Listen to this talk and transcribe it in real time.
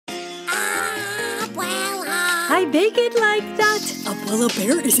I bake it like that. Abuela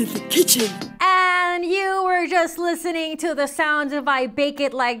Bear is in the kitchen. And you were just listening to the sounds of I Bake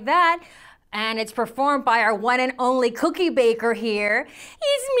It Like That. And it's performed by our one and only cookie baker here.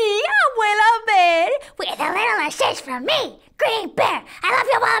 It's me, Abuela Bear, with a little assist from me, Green Bear. I love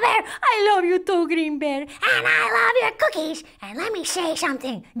you, Abuela Bear. I love you too, Green Bear. And I love your cookies. And let me say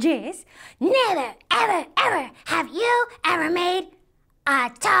something, Jess. Never, ever, ever have you ever made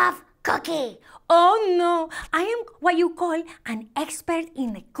a tough cookie. Oh no, I am what you call an expert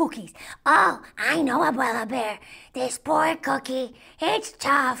in the cookies. Oh, I know, Abuela Bear. This poor cookie, it's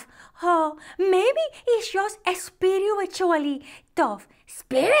tough. Oh, maybe it's just spiritually tough.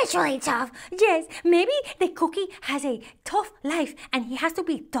 Spiritually tough? Yes, maybe the cookie has a tough life and he has to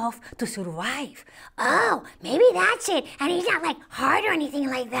be tough to survive. Oh, maybe that's it. And he's not like hard or anything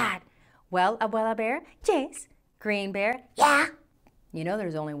like that. Well, Abuela Bear, yes. Green Bear, yeah. You know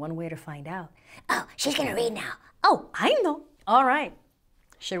there's only one way to find out. Oh, she's gonna read now. Oh, I know. All right.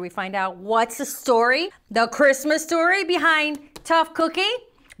 Should we find out what's the story? The Christmas story behind Tough Cookie?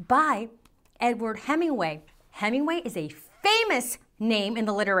 By Edward Hemingway. Hemingway is a famous name in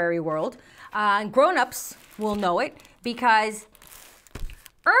the literary world. Grown-ups will know it because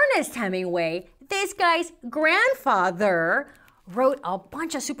Ernest Hemingway, this guy's grandfather, wrote a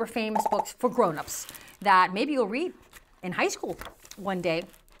bunch of super famous books for grown-ups that maybe you'll read in high school one day.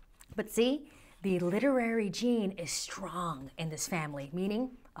 But see, the literary gene is strong in this family,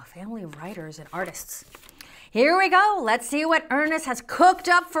 meaning a family of writers and artists. Here we go. Let's see what Ernest has cooked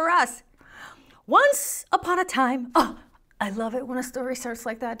up for us. Once upon a time, oh, I love it when a story starts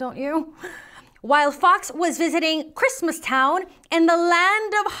like that, don't you? While Fox was visiting Christmas Town in the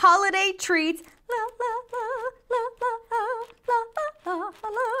land of holiday treats, la la la la la la la la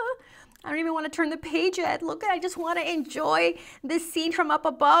la. I don't even want to turn the page yet. Look, I just want to enjoy this scene from up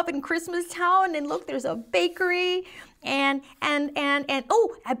above in Christmas Town. And look, there's a bakery and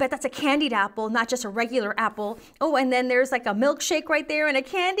oh, I bet that's a candied apple, not just a regular apple. Oh, and then there's like a milkshake right there and a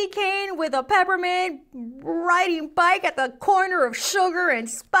candy cane with a peppermint riding bike at the corner of sugar and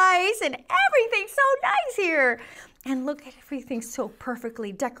spice, and everything's so nice here. And look, everything's so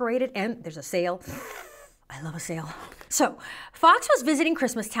perfectly decorated, and there's a sale. I love a sale. So, Fox was visiting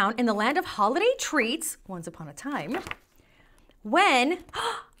Christmas Town in the land of holiday treats once upon a time when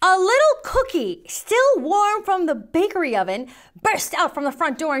a little cookie, still warm from the bakery oven, burst out from the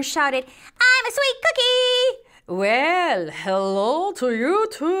front door and shouted, "I'm a sweet cookie!" Well, hello to you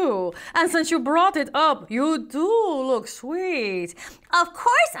too. And since you brought it up, you do look sweet. Of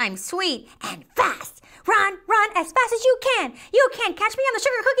course I'm sweet and fast. Run, run as fast as you can. You can't catch me on the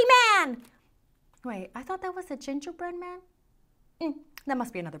sugar cookie man. Wait, I thought that was a gingerbread man? That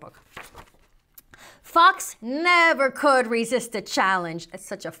must be another book. Fox never could resist a challenge. It's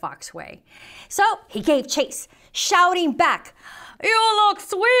such a Fox way. So he gave chase, shouting back, "You look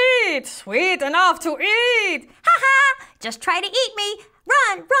sweet, sweet enough to eat. Ha ha, just try to eat me.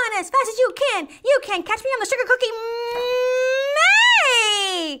 Run, run as fast as you can. You can't catch me on the sugar cookie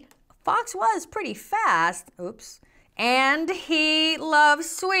May." Fox was pretty fast. Oops. And he loves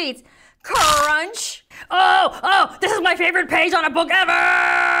sweets. Crunch. Oh, this is my favorite page on a book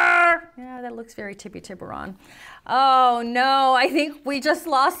ever. Yeah, that looks very Tippy Tiburon. Oh no, I think we just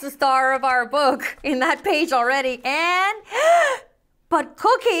lost the star of our book in that page already. But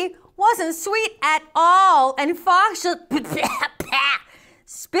Cookie wasn't sweet at all, and Fox just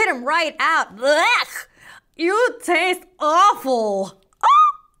spit him right out. Blech! You taste awful.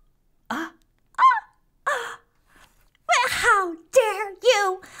 Well, how dare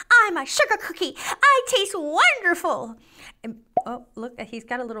you? I'm a sugar cookie. I taste wonderful. And, oh, look, he's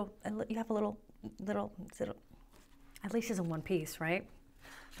got a little, you have a little, at least it's in one piece, right?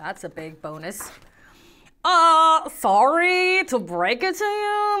 That's a big bonus. Sorry to break it to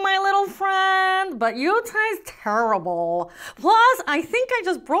you, my little friend, but you taste terrible. Plus, I think I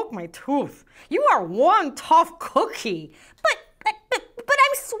just broke my tooth. You are one tough cookie. But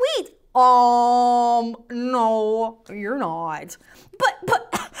I'm sweet. No, you're not. But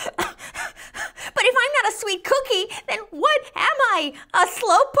if I'm not a sweet cookie, then what am I? A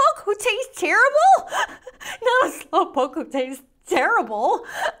slowpoke who tastes terrible? Not a slowpoke who tastes terrible.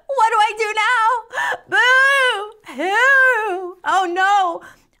 What do I do now? Boo! Hoo! Oh no!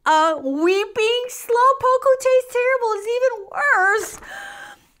 A weeping slowpoke who tastes terrible is even worse.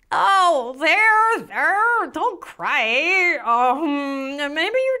 Oh, there, don't cry.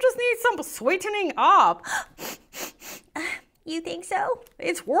 Maybe you just need some sweetening up. You think so?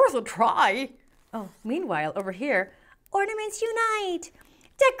 It's worth a try. Oh, meanwhile, over here, ornaments unite.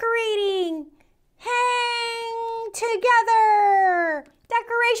 Decorating. Hang together.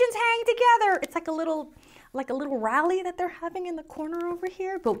 Decorations hang together. It's like a little like a little rally that they're having in the corner over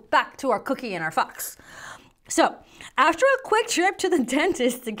here. But back to our Cookie and our Fox. So, after a quick trip to the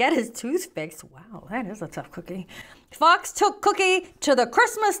dentist to get his tooth fixed, wow, that is a tough Cookie, Fox took Cookie to the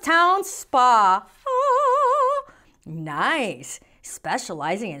Christmas Town Spa. Oh, nice,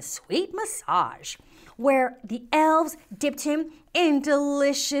 specializing in sweet massage, where the elves dipped him in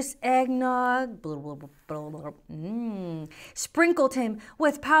delicious eggnog, sprinkled him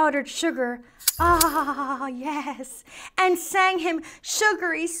with powdered sugar, ah, yes, and sang him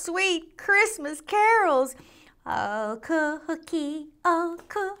sugary sweet Christmas carols. Oh, Cookie,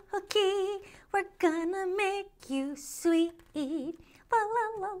 we're gonna make you sweet. La, la,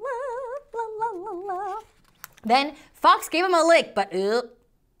 la, la, la, la, la. Then Fox gave him a lick, but you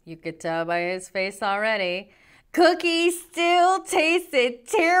could tell by his face already, Cookie still tasted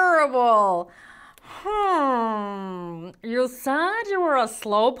terrible. You said you were a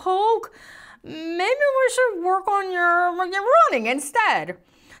slowpoke? Maybe we should work on your running instead.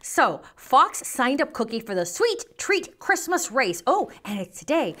 So, Fox signed up Cookie for the Sweet Treat Christmas race. Oh, and it's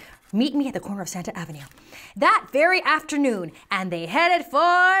today. Meet me at the corner of Santa Avenue. That very afternoon, and they headed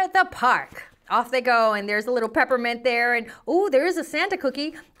for the park. Off they go, and there's a little peppermint there, and oh, there's a Santa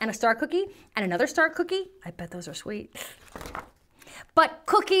cookie, and a star cookie, and another star cookie. I bet those are sweet. But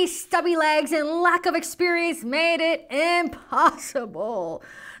Cookie's stubby legs and lack of experience made it impossible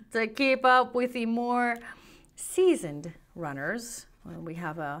to keep up with the more seasoned runners. We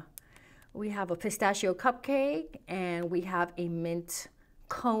have a pistachio cupcake, and we have a mint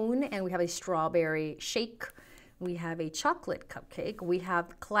cone, and we have a strawberry shake. We have a chocolate cupcake. We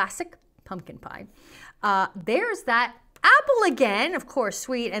have classic pumpkin pie. There's that apple again, of course,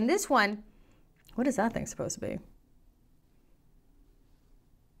 sweet. And this one, what is that thing supposed to be?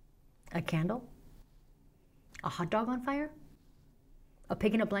 A candle? A hot dog on fire? A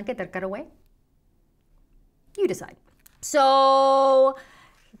pig in a blanket that got away? You decide. So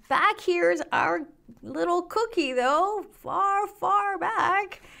back here's our little Cookie, though, far, far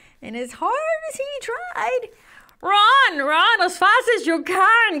back. And as hard as he tried, run as fast as you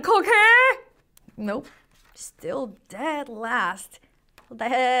can, Cookie. Nope, still dead last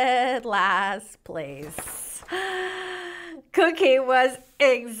place. Cookie was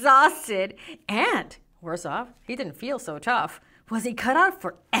exhausted, and worse off, he didn't feel so tough. Was he cut out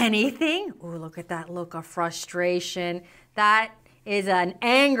for anything? Ooh, look at that look of frustration. That is an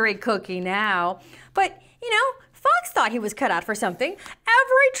angry Cookie now. But, you know, Fox thought he was cut out for something.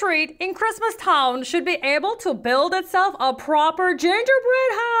 Every treat in Christmas Town should be able to build itself a proper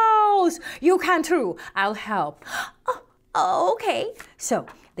gingerbread house. You can too. I'll help. Oh, okay. So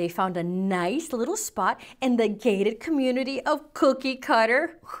they found a nice little spot in the gated community of Cookie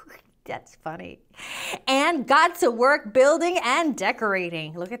Cutter. That's funny. And got to work building and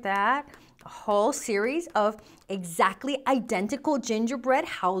decorating. Look at that. A whole series of exactly identical gingerbread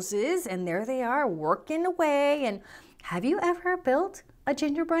houses. And there they are working away. And have you ever built a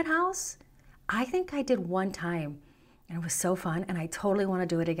gingerbread house? I think I did one time. And it was so fun. And I totally want to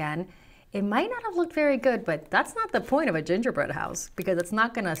do it again. It might not have looked very good, but that's not the point of a gingerbread house, because it's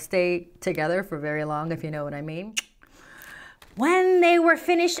not going to stay together for very long, if you know what I mean. When they were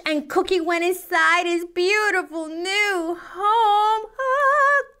finished and Cookie went inside his beautiful new home,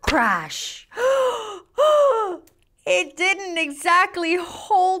 crash. It didn't exactly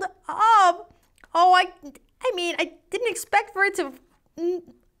hold up. Oh, I mean, I didn't expect for it to,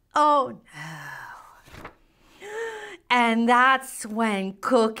 oh no. And that's when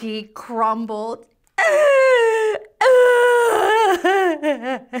Cookie crumbled.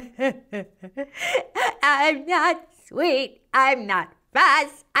 I'm not sweet. I'm not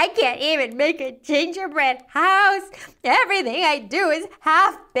fast. I can't even make a gingerbread house. Everything I do is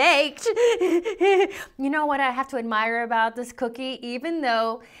half-baked. You know what I have to admire about this Cookie? Even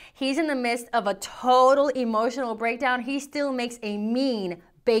though he's in the midst of a total emotional breakdown, he still makes a mean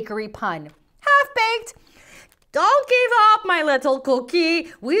bakery pun. Half-baked. Don't give up, my little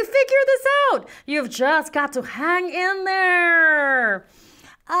Cookie. We figured this out. You've just got to hang in there.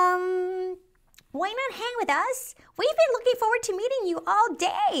 Why not hang with us? We've been looking forward to meeting you all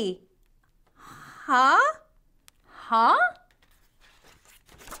day. Huh?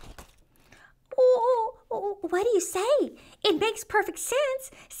 Oh, what do you say? It makes perfect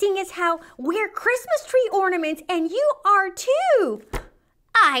sense, seeing as how we're Christmas tree ornaments and you are too.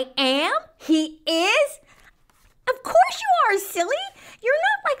 I am? He is? Of course you are, silly. You're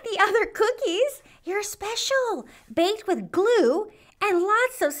not like the other cookies. You're special, baked with glue and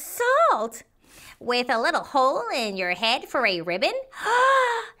lots of salt. With a little hole in your head for a ribbon?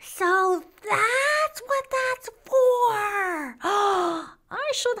 So that's what that's for.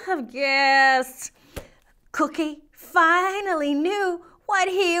 I should have guessed. Cookie finally knew what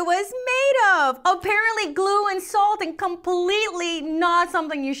he was made of. Apparently glue and salt, and completely not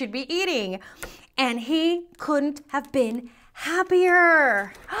something you should be eating. And he couldn't have been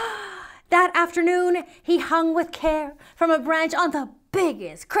happier. That afternoon, he hung with care from a branch on the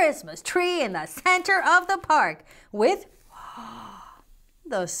biggest Christmas tree in the center of the park with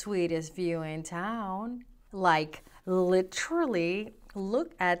the sweetest view in town. Like, literally,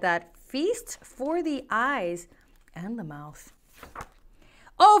 look at that feast for the eyes and the mouth.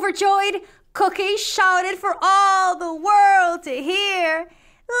 Overjoyed, Cookie shouted for all the world to hear.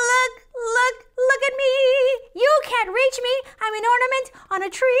 Look at me. You can't reach me. I'm an ornament on a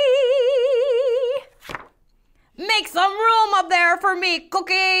tree. Make some room up there for me,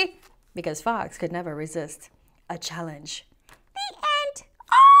 Cookie. Because Fox could never resist a challenge. The end.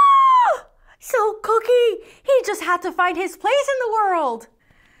 Oh! So Cookie, he just had to find his place in the world.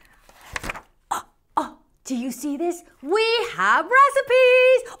 Do you see this? We have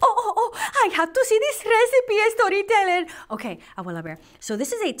recipes. I have to see this recipe, StoryTeller. Okay, Abuela Bear. So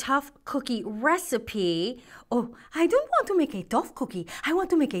this is a tough cookie recipe. Oh, I don't want to make a tough cookie. I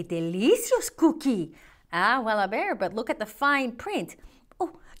want to make a delicious cookie. Abuela Bear, but look at the fine print.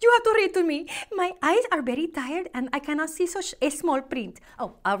 Oh, you have to read to me. My eyes are very tired and I cannot see such a small print.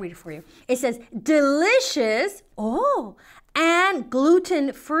 Oh, I'll read it for you. It says delicious. Oh, and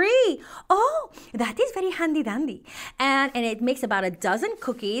gluten-free. Oh, that is very handy dandy. And it makes about a dozen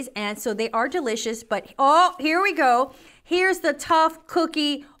cookies, and so they are delicious. But oh, here we go. Here's the tough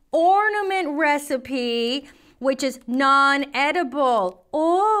cookie ornament recipe, which is non-edible.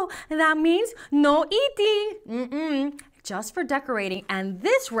 Oh, that means no eating. Just for decorating. And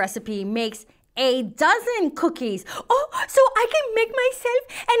this recipe makes a dozen cookies. Oh, so I can make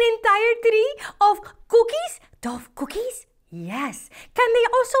myself an entire tree of cookies? Tough cookies? Yes. Can they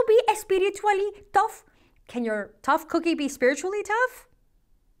also be spiritually tough? Can your tough cookie be spiritually tough?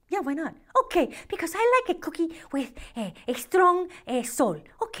 Yeah, why not? Okay, because I like a cookie with a strong soul.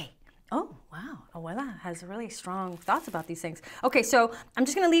 Okay. Oh, wow. Abuela has really strong thoughts about these things. Okay, so I'm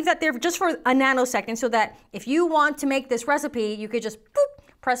just going to leave that there just for a nanosecond so that if you want to make this recipe, you could just boop,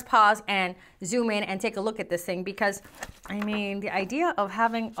 press pause and zoom in and take a look at this thing because, I mean, the idea of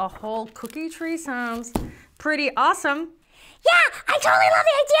having a whole cookie tree sounds pretty awesome. Yeah, I totally love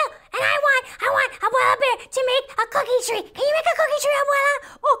the idea. And I want Abuela Bear to make a cookie tree. Can you make a cookie tree, Abuela?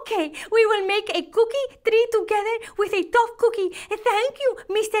 Okay, we will make a cookie tree together with a tough cookie. Thank you,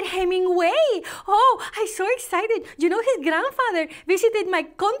 Mr. Hemingway. Oh, I'm so excited. You know, his grandfather visited my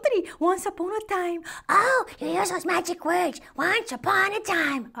country once upon a time. Oh, you use those magic words. Once upon a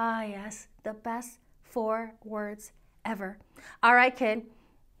time. Ah, yes, the best 4 words ever. All right, kid.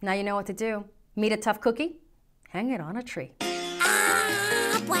 Now you know what to do. Meet a tough cookie. Hang it on a tree.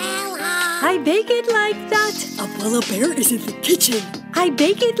 I bake it like that. Abuela Bear is in the kitchen. I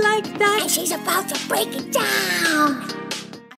bake it like that. And she's about to break it down.